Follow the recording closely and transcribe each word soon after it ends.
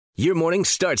Your morning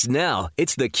starts now.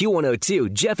 It's the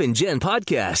Q102 Jeff and Jen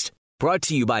podcast brought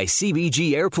to you by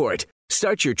CBG Airport.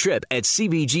 Start your trip at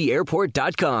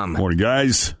CBGAirport.com. Morning,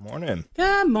 guys. Morning.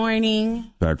 Good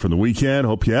morning. Back from the weekend.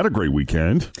 Hope you had a great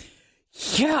weekend.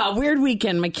 Yeah, weird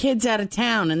weekend. My kid's out of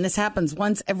town, and this happens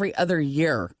once every other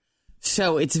year.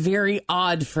 So it's very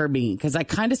odd for me because I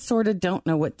kind of sort of don't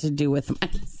know what to do with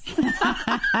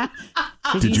myself.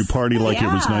 Did you party like it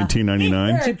was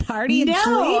 1999? Did you party and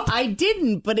sleep? I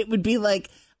didn't, but it would be like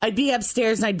I'd be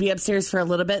upstairs and I'd be upstairs for a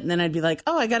little bit, and then I'd be like,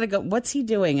 oh, I got to go. What's he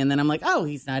doing? And then I'm like, oh,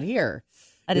 he's not here.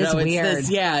 That is weird.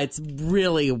 It's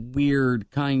really a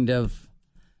weird kind of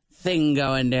thing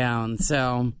going down.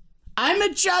 So I'm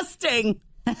adjusting.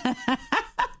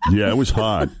 Yeah, it was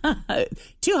hot.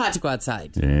 Too hot to go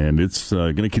outside. And it's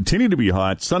going to continue to be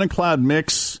hot. Sun and cloud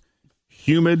mix,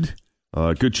 humid,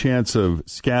 good chance of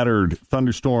scattered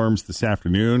thunderstorms this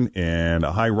afternoon, and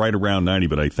a high right around 90.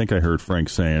 But I think I heard Frank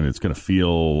saying it's going to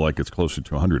feel like it's closer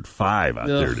to 105 out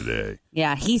there today.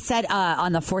 Yeah, he said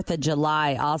on the 4th of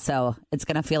July also, it's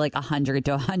going to feel like 100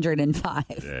 to 105.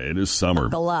 Yeah, it is summer.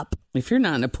 Buckle up. If you're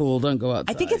not in a pool, don't go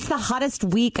outside. I think it's the hottest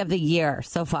week of the year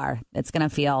so far. It's going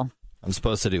to feel I'm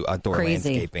supposed to do outdoor crazy.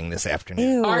 landscaping this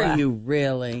afternoon. Ew. Are you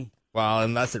really? Well,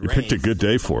 unless it You rains. picked a good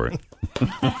day for it.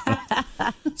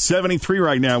 73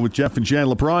 right now with Jeff and Jen.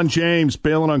 LeBron James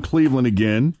bailing on Cleveland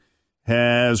again.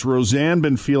 Has Roseanne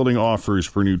been fielding offers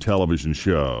for a new television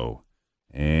show?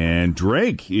 And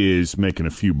Drake is making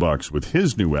a few bucks with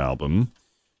his new album.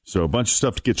 So a bunch of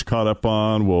stuff to get you caught up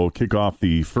on. We'll kick off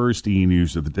the first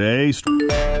E-News of the day.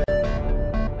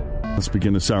 Let's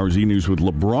begin this hour's E-News with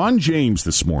LeBron James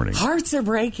this morning. Hearts are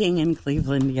breaking in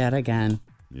Cleveland yet again.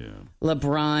 Yeah.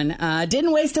 LeBron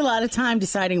didn't waste a lot of time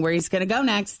deciding where he's going to go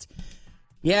next.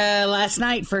 Yeah, last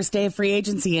night, first day of free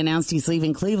agency, announced he's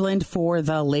leaving Cleveland for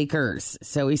the Lakers.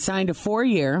 So he signed a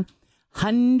 4-year,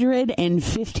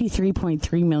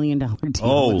 $153.3 million deal.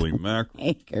 Holy mackerel.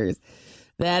 Lakers.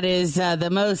 That is the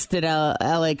most that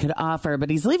LA could offer, but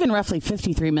he's leaving roughly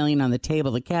 $53 million on the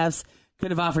table. The Cavs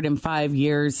could have offered him 5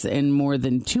 years and more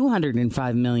than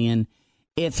 $205 million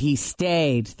if he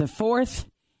stayed. The fourth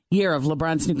year of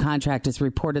LeBron's new contract is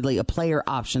reportedly a player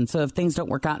option. So if things don't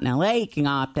work out in LA, he can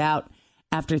opt out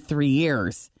after 3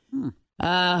 years.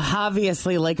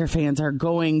 Obviously, Laker fans are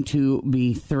going to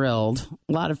be thrilled.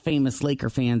 A lot of famous Laker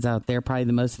fans out there, probably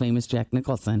the most famous, Jack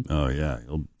Nicholson. Oh, yeah.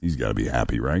 He's got to be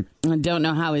happy, right? I don't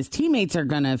know how his teammates are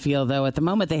going to feel, though. At the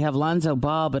moment, they have Lonzo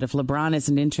Ball, but if LeBron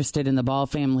isn't interested in the Ball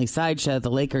family sideshow,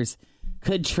 the Lakers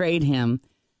could trade him.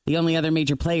 The only other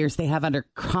major players they have under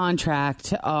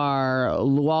contract are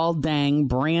Luol Deng,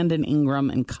 Brandon Ingram,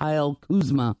 and Kyle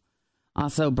Kuzma.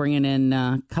 Also bringing in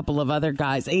a couple of other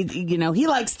guys. LeBron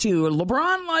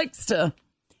likes to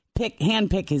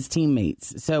handpick his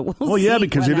teammates. So Well, yeah,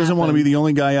 because he doesn't want to be the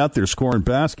only guy out there scoring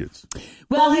baskets.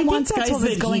 Well, I he think wants that's guys what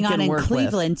was that going he on can in work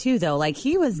Cleveland, too, though. Like,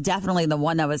 he was definitely the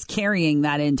one that was carrying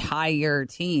that entire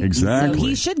team. Exactly. So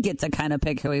he should get to kind of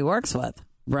pick who he works with.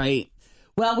 Right.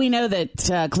 Well, we know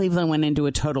that Cleveland went into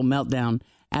a total meltdown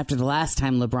after the last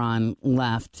time LeBron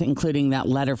left, including that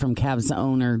letter from Cavs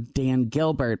owner Dan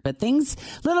Gilbert. But things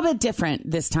a little bit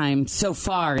different this time, so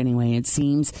far anyway, it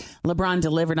seems. LeBron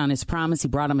delivered on his promise. He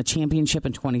brought him a championship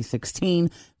in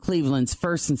 2016, Cleveland's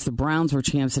first since the Browns were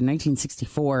champs in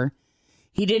 1964.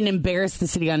 He didn't embarrass the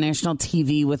city on national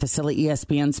TV with a silly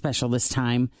ESPN special this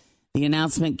time. The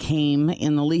announcement came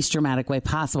in the least dramatic way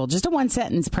possible. Just a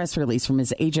one-sentence press release from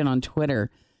his agent on Twitter.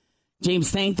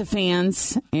 James thanked the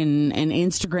fans in an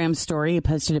Instagram story. He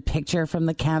posted a picture from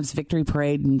the Cavs victory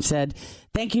parade and said,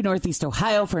 "Thank you, Northeast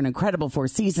Ohio, for an incredible 4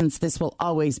 seasons. This will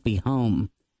always be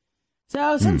home."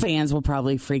 So some fans will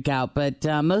probably freak out, but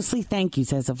mostly thank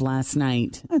yous as of last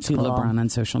night to cool. LeBron on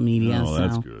social media. Oh,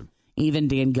 that's good. Even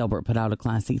Dan Gilbert put out a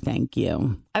classy thank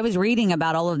you. I was reading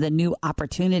about all of the new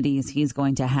opportunities he's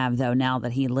going to have, though, now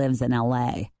that he lives in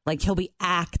L.A. Like, he'll be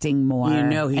acting more. You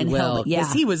know he and will, yeah.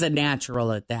 because he was a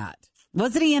natural at that.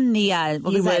 Wasn't he in the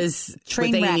He was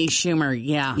train with wreck? Amy Schumer.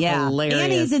 Yeah, Yeah, hilarious.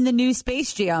 and he's in the new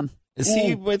Space Jam. Is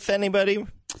he with anybody?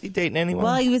 Is he dating anyone?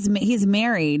 Well, he's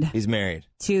married He's married.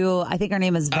 to, I think her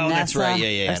name is Vanessa. Oh, that's right.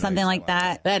 Yeah, I know or something you're like talking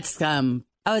that. That's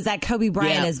Oh, is that Kobe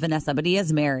Bryant Yeah. is Vanessa, but he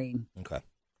is married. Okay.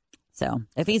 So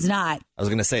if he's not, I was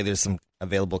going to say there's some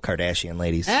available Kardashian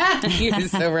ladies. You're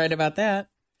so right about that.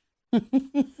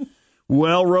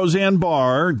 Well, Roseanne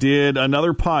Barr did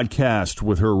another podcast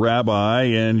with her rabbi,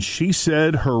 and she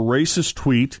said her racist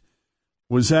tweet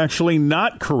was actually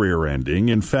not career-ending.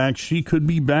 In fact, she could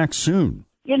be back soon.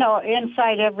 You know,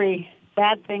 inside every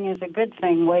bad thing is a good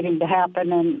thing waiting to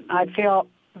happen, and I feel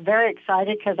very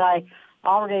excited because I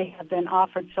already have been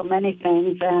offered so many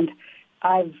things, and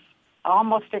I've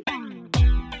almost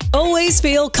Always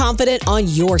feel confident on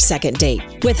your second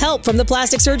date. With help from the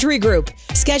Plastic Surgery Group.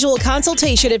 Schedule a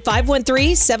consultation at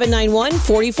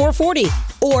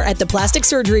 513-791-4440 or at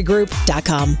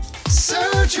theplasticsurgerygroup.com.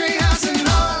 Surgery has an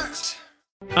art.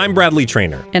 I'm Bradley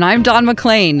Trainer. And I'm Don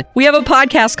McClain. We have a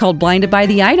podcast called Blinded by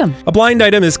the Item. A blind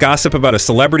item is gossip about a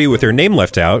celebrity with their name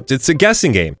left out. It's a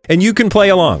guessing game, and you can play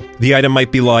along. The item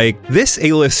might be like, this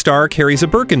A-list star carries a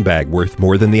Birkin bag worth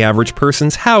more than the average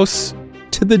person's house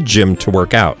to the gym to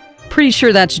work out. Pretty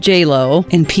sure that's J-Lo.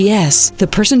 And P.S. the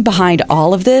person behind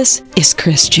all of this is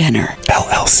Kris Jenner,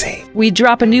 LLC. We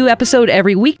drop a new episode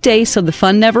every weekday so the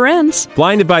fun never ends.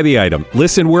 Blinded by the Item.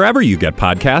 Listen wherever you get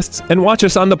podcasts and watch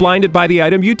us on the Blinded by the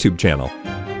Item YouTube channel.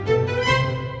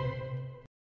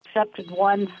 Accepted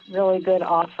one really good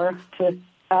offer to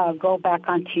go back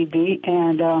on TV,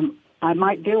 and I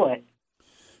might do it.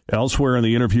 Elsewhere in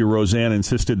the interview, Roseanne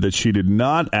insisted that she did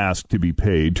not ask to be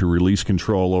paid to release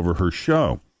control over her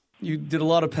show. You did a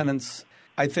lot of penance.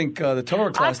 I think the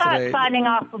Torah class I thought today. signing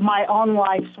off of my own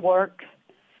life's work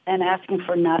and asking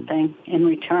for nothing in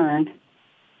return.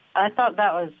 I thought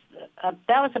that was a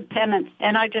penance,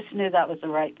 and I just knew that was the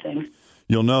right thing.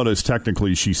 You'll notice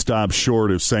technically she stopped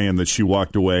short of saying that she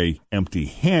walked away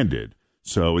empty-handed.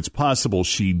 So it's possible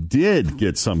she did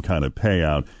get some kind of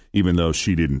payout, even though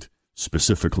she didn't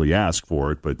specifically ask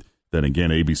for it. But then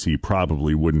again, ABC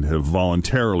probably wouldn't have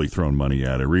voluntarily thrown money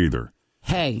at her either.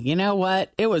 Hey, you know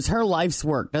what? It was her life's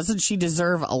work. Doesn't she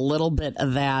deserve a little bit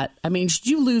of that? I mean, should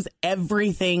you lose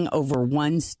everything over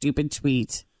one stupid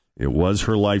tweet? It was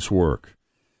her life's work.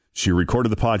 She recorded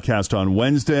the podcast on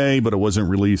Wednesday, but it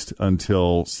wasn't released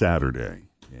until Saturday.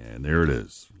 And there it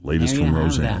is. Latest from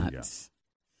Roseanne. Yeah.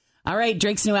 All right,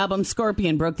 Drake's new album,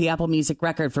 Scorpion, broke the Apple Music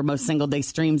record for most single-day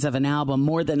streams of an album.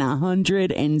 More than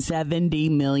 170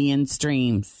 million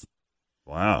streams.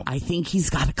 Wow. I think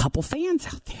he's got a couple fans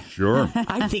out there. Sure.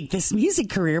 I think this music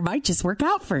career might just work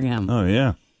out for him. Oh,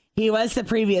 yeah. He was the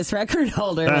previous record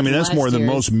holder. I mean, that's more than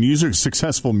most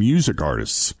successful music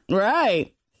artists.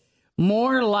 Right.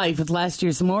 More Life with last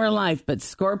year's More Life, but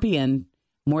Scorpion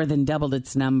more than doubled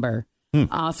its number.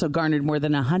 Also garnered more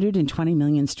than 120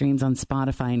 million streams on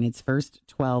Spotify in its first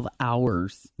 12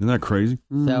 hours. Isn't that crazy?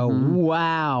 So,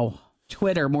 wow.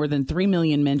 Twitter, more than 3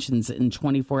 million mentions in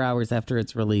 24 hours after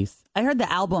its release. I heard the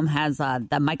album has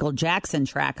that Michael Jackson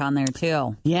track on there,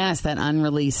 too. Yes, that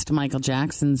unreleased Michael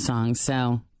Jackson song.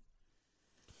 So,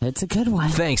 it's a good one.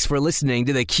 Thanks for listening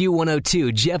to the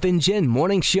Q102 Jeff and Jen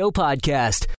Morning Show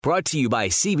podcast, brought to you by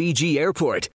CBG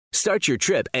Airport. Start your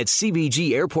trip at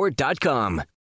CBGAirport.com.